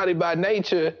song with Naughty by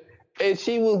Nature, and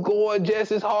she was going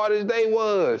just as hard as they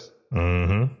was.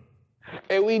 Mm-hmm.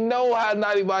 And we know how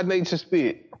Naughty by Nature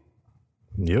spit.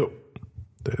 Yep.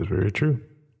 That is very true.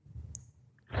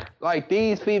 Like,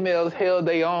 these females held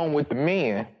their own with the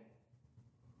men.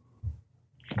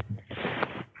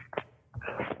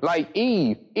 Like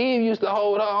Eve used to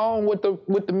hold her own with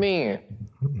the men.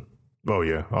 Oh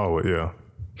yeah. Oh yeah.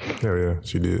 Hell yeah,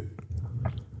 she did.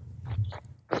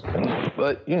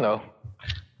 But you know,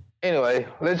 anyway,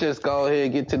 let's just go ahead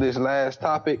and get to this last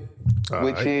topic,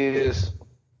 which is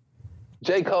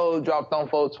J. Cole dropped on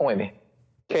 420.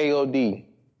 K.O.D.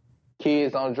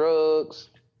 Kids on drugs,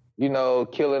 you know,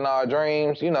 killing our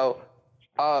dreams. You know,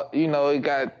 it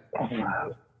got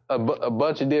a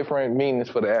bunch of different meanings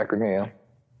for the acronym.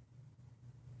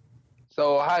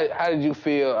 So how did you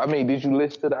feel? I mean, did you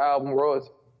listen to the album, Royce?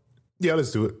 Yeah,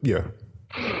 let's do it. Yeah.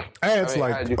 How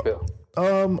did you feel?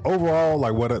 Overall,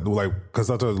 because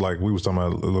I told you, like, we was talking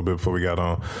about a little bit before we got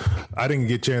on. I didn't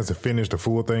get a chance to finish the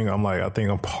full thing. I think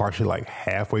I'm partially like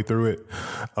halfway through it.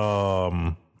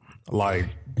 Like,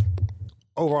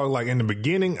 overall, like in the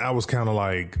beginning, I was kind of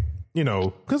like, you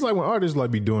know, because like when artists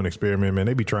like be doing experiment, man,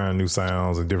 they be trying new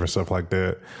sounds and different stuff like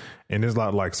that. And there's a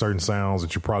lot like certain sounds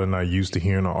that you're probably not used to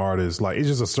hearing an artist. Like, it's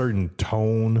just a certain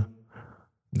tone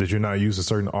that you're not used to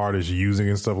certain artists using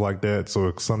and stuff like that.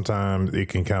 So sometimes it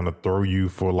can kind of throw you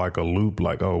for like a loop,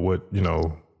 like, oh, what, you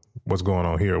know, what's going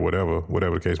on here, or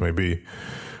whatever the case may be.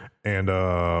 And,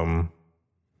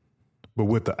 but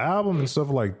with the album and stuff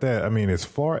like that, I mean, as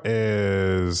far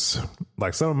as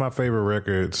like some of my favorite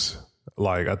records,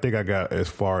 like I think I got as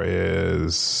far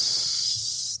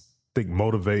as, I think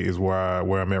Motivate is where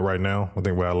I'm at right now. I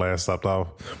think where I last stopped off.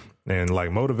 And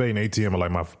like Motivate and ATM are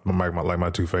like my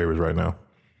two favorites right now.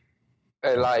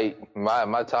 And like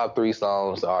my top three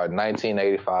songs are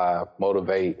 1985,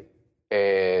 Motivate,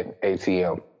 and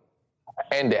ATM.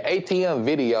 And the ATM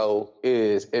video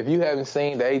is, if you haven't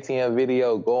seen the ATM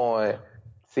video, go and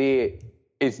see it.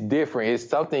 It's different. It's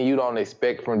something you don't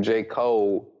expect from J.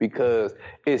 Cole because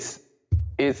it's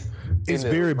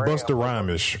very Busta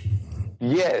Rhyme-ish.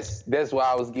 Yes, that's why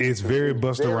I was getting. It's very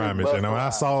Busta Rhyme-ish. And I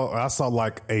saw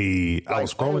like I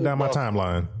was scrolling down my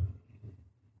timeline.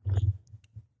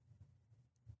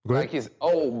 Like his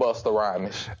old Busta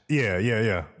Rhyme-ish.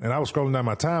 Yeah. And I was scrolling down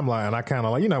my timeline, and I kind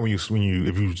of like, you know, when you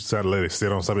if you decide to let it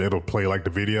sit on something, it'll play like the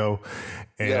video.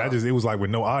 And it was like with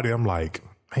no audio. I'm like,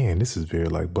 man, this is very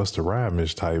like Busta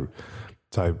Rhyme-ish type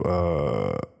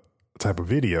of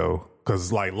video.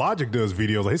 Because like Logic does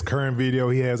videos, like his current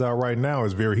video he has out right now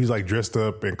is he's like dressed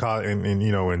up and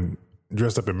you know, and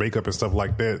dressed up in makeup and stuff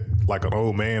like that, like an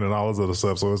old man and all this other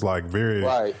stuff. So it's like very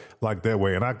like that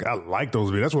way. And I like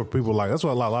those videos. That's what people like. That's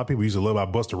what a lot of people used to love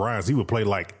about Busta Rhymes. He would play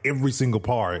like every single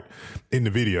part in the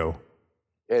video.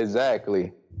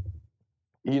 Exactly.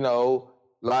 You know,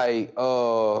 like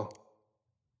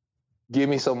Give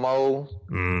Me Some More.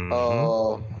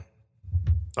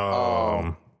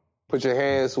 Put Your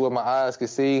Hands Where My Eyes Can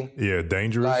See. Yeah,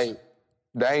 Dangerous. Like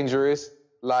Dangerous.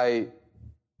 Like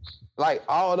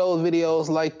all those videos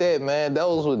like that, man,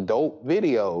 those were dope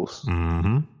videos.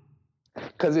 Mm-hmm.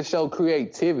 Because it showed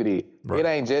creativity. Right. It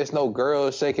ain't just no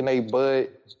girls shaking their butt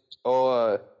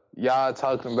or y'all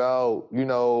talking about, you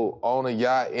know, on a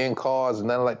yacht in cars and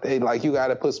nothing like that. Like, you got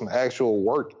to put some actual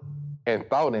work and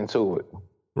thought into it.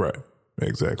 Right.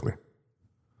 Exactly.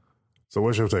 So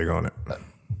what's your take on it?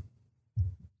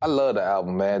 I love the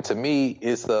album, man. To me,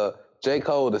 it's J.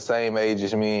 Cole the same age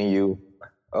as me and you.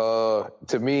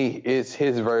 To me, it's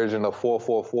his version of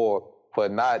 444 for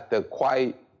not the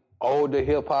quite older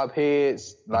hip hop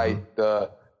heads, like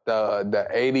the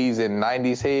 80s and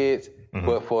 90s heads,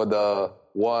 but for the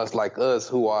ones like us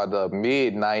who are the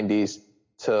mid 90s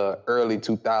to early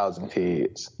 2000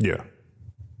 heads. Yeah.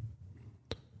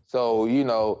 So, you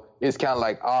know, it's kind of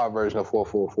like our version of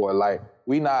 444. Like,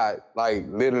 we not like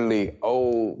literally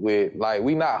old with, like,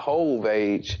 we not Hove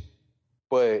age,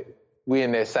 but we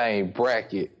in that same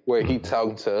bracket where he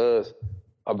talking to us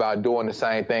about doing the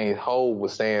same thing Hove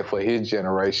was saying for his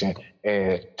generation,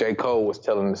 and J. Cole was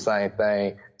telling the same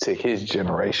thing to his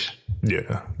generation.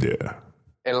 Yeah.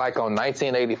 And like on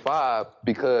 1985,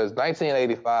 because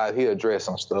 1985, he addressed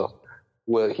some stuff.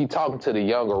 Well, he talking to the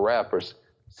younger rappers,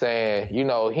 saying, you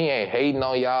know, he ain't hating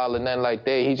on y'all or nothing like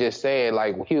that. He just saying,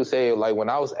 like, he was saying, like, when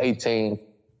I was 18,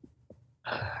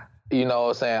 you know what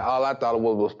I'm saying, all I thought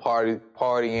was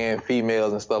partying,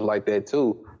 females and stuff like that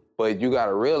too. But you got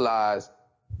to realize,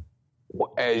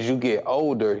 as you get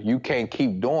older, you can't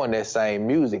keep doing that same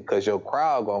music because your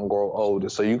crowd going to grow older.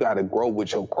 So you got to grow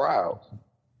with your crowd.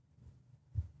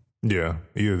 Yeah,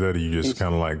 either that or you just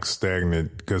kind of like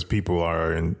stagnant because people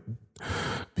are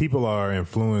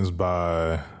influenced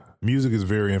by music is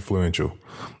very influential,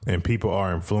 and people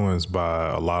are influenced by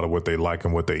a lot of what they like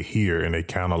and what they hear, and they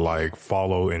kind of like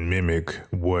follow and mimic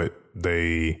what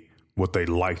they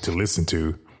like to listen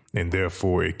to, and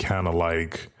therefore it kind of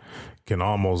like can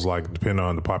almost like, depending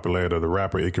on the popularity of the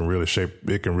rapper, it can really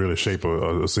shape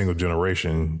a single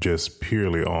generation just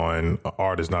purely on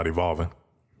artists not evolving.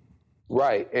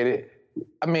 Right.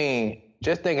 I mean,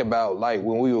 just think about like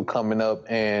when we were coming up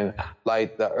in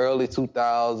like the early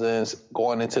 2000s,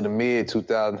 going into the mid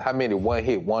 2000s, how many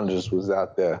one-hit wonders was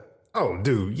out there? Oh,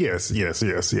 dude, yes.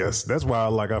 That's why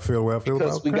I feel what I feel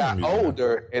because about we got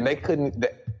older and they couldn't.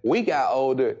 We got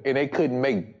older and they couldn't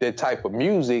make that type of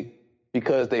music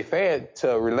because they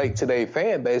to relate to their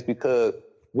fan base because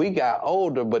we got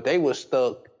older, but they were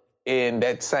stuck in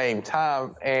that same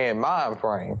time and mind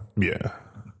frame. Yeah.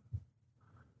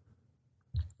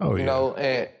 Oh, you know,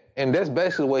 and that's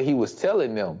basically what he was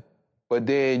telling them. But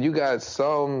then you got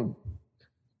some,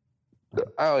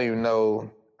 I don't even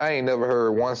know. I ain't never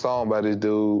heard one song by this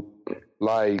dude.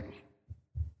 Like,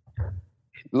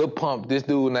 Lil Pump, this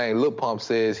dude named Lil Pump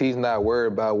says he's not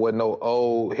worried about what no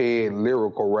old head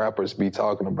lyrical rappers be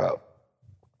talking about.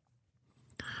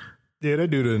 Yeah, that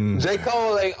dude didn't. J.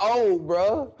 Cole ain't old,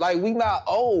 bro. Like, we not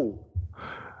old.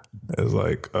 It's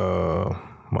like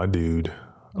my dude.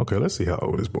 Okay, let's see how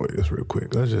old this boy is real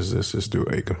quick. Let's just do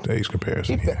age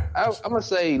comparison here. I'm gonna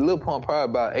say Lil Pump probably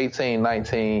about 18,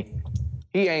 19.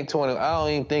 He ain't 20. I don't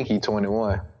even think he's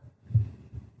 21.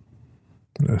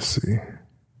 Let's see.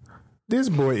 This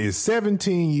boy is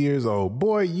 17 years old.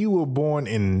 Boy, you were born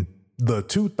in the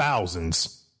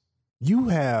 2000s. You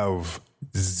have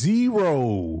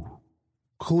zero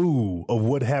clue of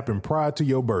what happened prior to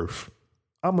your birth.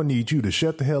 I'm gonna need you to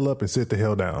shut the hell up and sit the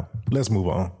hell down. Let's move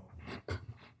on.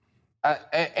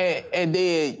 And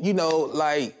then, you know,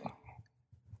 like,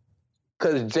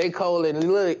 because J. Cole and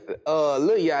Lil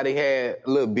Yachty had a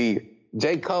little beef.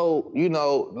 J. Cole, you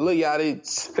know, Lil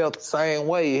Yachty felt the same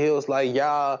way. He was like,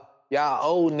 y'all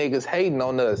old niggas hating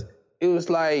on us. It was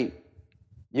like,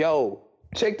 yo,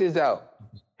 check this out.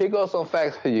 Here goes some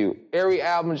facts for you. Every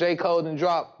album J. Cole done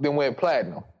dropped then went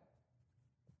platinum.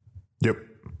 Yep.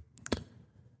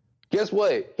 Guess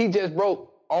what? He just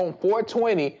broke on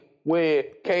 420 where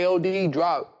K.O.D.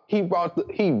 dropped. He broke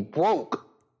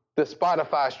the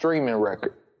Spotify streaming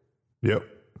record. Yep.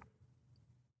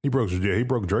 He broke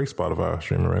Drake's Spotify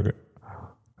streaming record.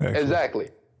 Actually. Exactly.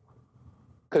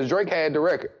 Because Drake had the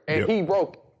record and he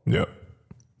broke it. Yep.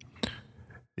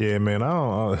 Yeah, man, I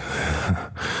don't.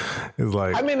 It's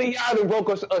like, how many of y'all done broke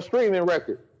a streaming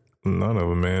record? None of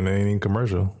them, man. They ain't even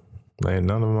commercial. None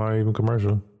of them are even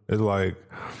commercial. It's like.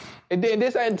 And then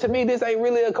this ain't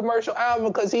really a commercial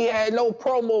album because he had no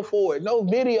promo for it, no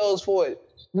videos for it,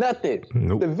 nothing.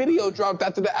 Nope. The video dropped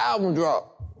after the album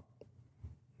dropped.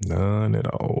 None at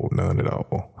all.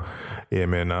 Yeah,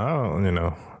 man, I don't, you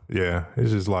know, yeah,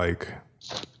 it's just like,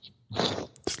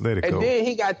 just let it go. And then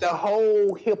he got the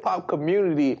whole hip hop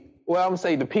community, well, I'm gonna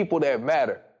say the people that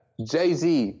matter.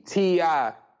 Jay-Z,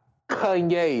 T.I.,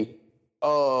 Kanye,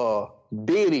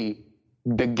 Diddy,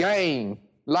 The Game,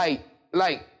 like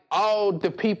all the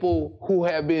people who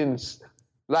have been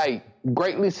like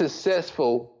greatly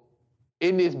successful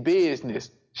in this business,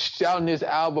 shouting this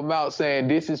album out saying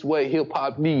this is what hip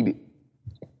hop needed.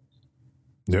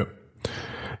 Yep.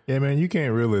 Yeah, man, you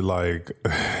can't really like,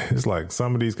 it's like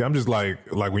some of these, I'm just like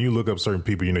when you look up certain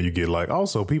people, you know, you get like,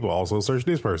 also people also search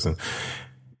this person.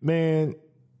 Man,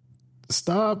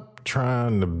 stop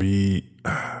trying to be,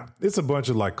 it's a bunch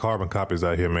of like carbon copies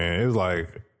out here, man. It's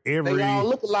like They all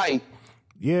look alike.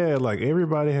 Yeah, like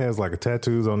everybody has like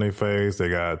tattoos on their face. They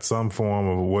got some form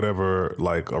of whatever,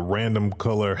 like a random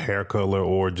color, hair color,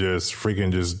 or just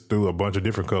freaking just threw a bunch of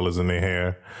different colors in their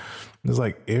hair. It's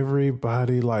like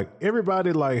everybody,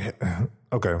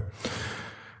 okay.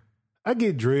 I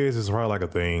get dreads is probably like a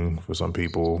thing for some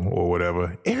people or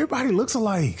whatever. Everybody looks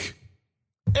alike.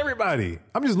 Everybody.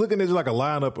 I'm just looking at like a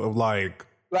lineup of like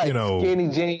you know, skinny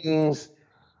jeans.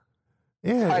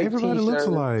 Yeah, everybody looks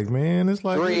alike, man. It's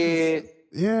like dread.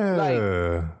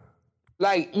 Yeah.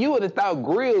 Like you would have thought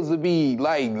Grills would be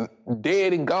like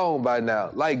dead and gone by now.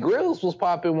 Like Grills was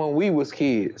popping when we was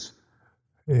kids.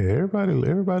 Yeah, everybody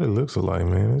looks alike,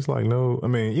 man. It's like ain't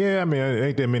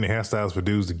that many hairstyles for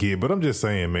dudes to get, but I'm just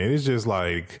saying, man, it's just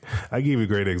like, I give you a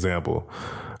great example.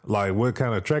 Like what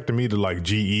kind of attracted me to like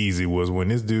G-Eazy was when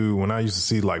I used to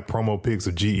see like promo pics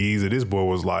of G-Eazy, this boy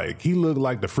was like, he looked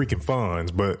like the freaking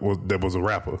Fonz, but that was a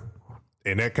rapper.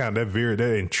 And that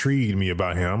intrigued me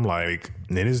about him. I'm like,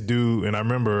 and this dude, and I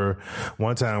remember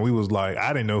one time we was like,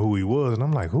 I didn't know who he was. And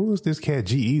I'm like, who is this cat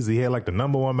G-Eazy? He had like the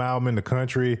 #1 album in the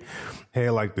country,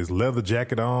 had like this leather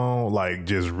jacket on, like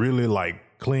just really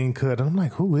like clean cut. And I'm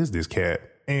like, who is this cat?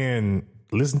 And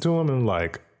listen to him and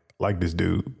like this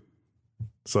dude.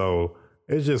 So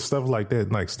it's just stuff like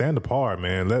that. Like stand apart,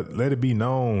 man. Let it be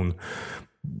known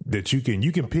that you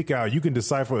can pick out, you can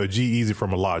decipher a G-Eazy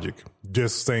from a Logic.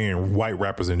 Just saying white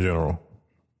rappers in general.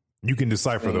 You can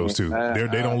decipher those two.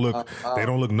 They don't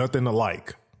look nothing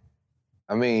alike.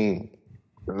 I mean,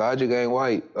 Logic ain't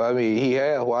white. I mean, he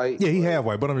had white. Yeah, he had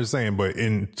white, but I'm just saying, but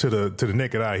to the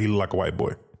naked eye, he looked like a white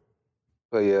boy.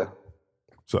 But yeah.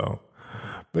 So,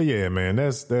 but yeah, man,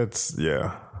 that's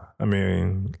yeah. I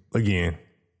mean, again,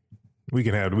 we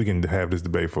can have this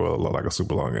debate for like a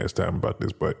super long ass time about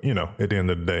this, but you know, at the end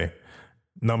of the day,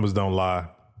 numbers don't lie.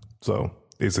 So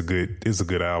it's a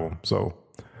good album. So,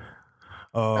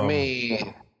 I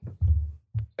mean,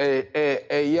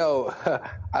 hey, yo,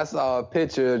 I saw a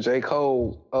picture J.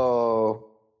 Cole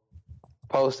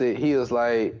posted. He was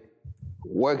like,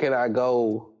 "Where can I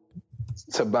go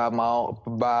to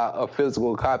buy a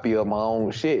physical copy of my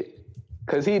own shit?"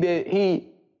 Because he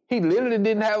literally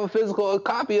didn't have a physical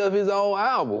copy of his own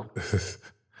album.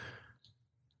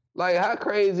 Like, how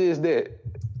crazy is that?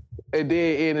 And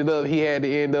then he had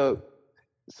to end up,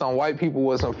 some white people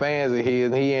were some fans of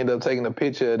his, and he ended up taking a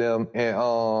picture of them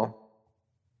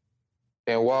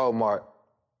and Walmart.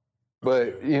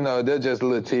 But, you know, they're just a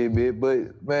little tidbit.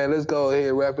 But, man, let's go ahead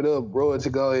and wrap it up. Bro, to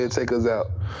go ahead and take us out.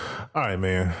 All right,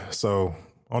 man. So,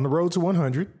 on the road to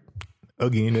 100,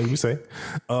 again, as we say,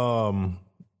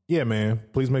 yeah, man,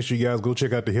 please make sure you guys go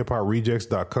check out the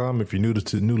hiphoprejects.com. If you're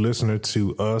new listener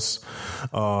to us,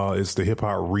 it's the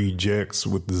hiphoprejects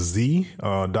with the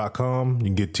Z.com. You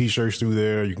can get t-shirts through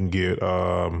there. You can get,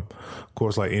 of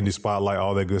course, like Indie Spotlight,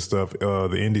 all that good stuff. The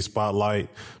Indie Spotlight,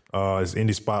 is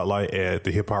Indie Spotlight at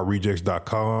the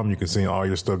hiphoprejects.com. You can send all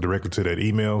your stuff directly to that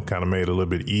email. Kind of made it a little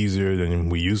bit easier than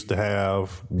we used to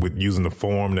have with using the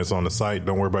form that's on the site.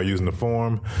 Don't worry about using the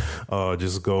form.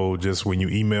 Just when you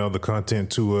email the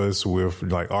content to us with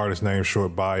like artist name,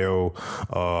 short bio,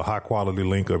 high quality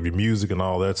link of your music and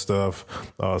all that stuff,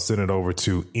 send it over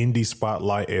to Indie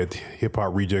Spotlight at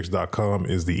hiphoprejects.com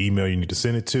is the email you need to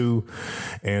send it to.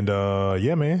 And,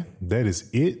 yeah, man, that is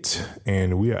it.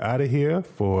 And we are out of here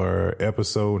for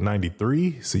episode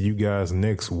 93. See you guys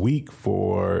next week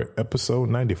for episode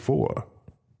 94.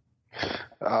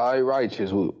 All right,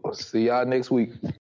 righteous. We'll see y'all next week.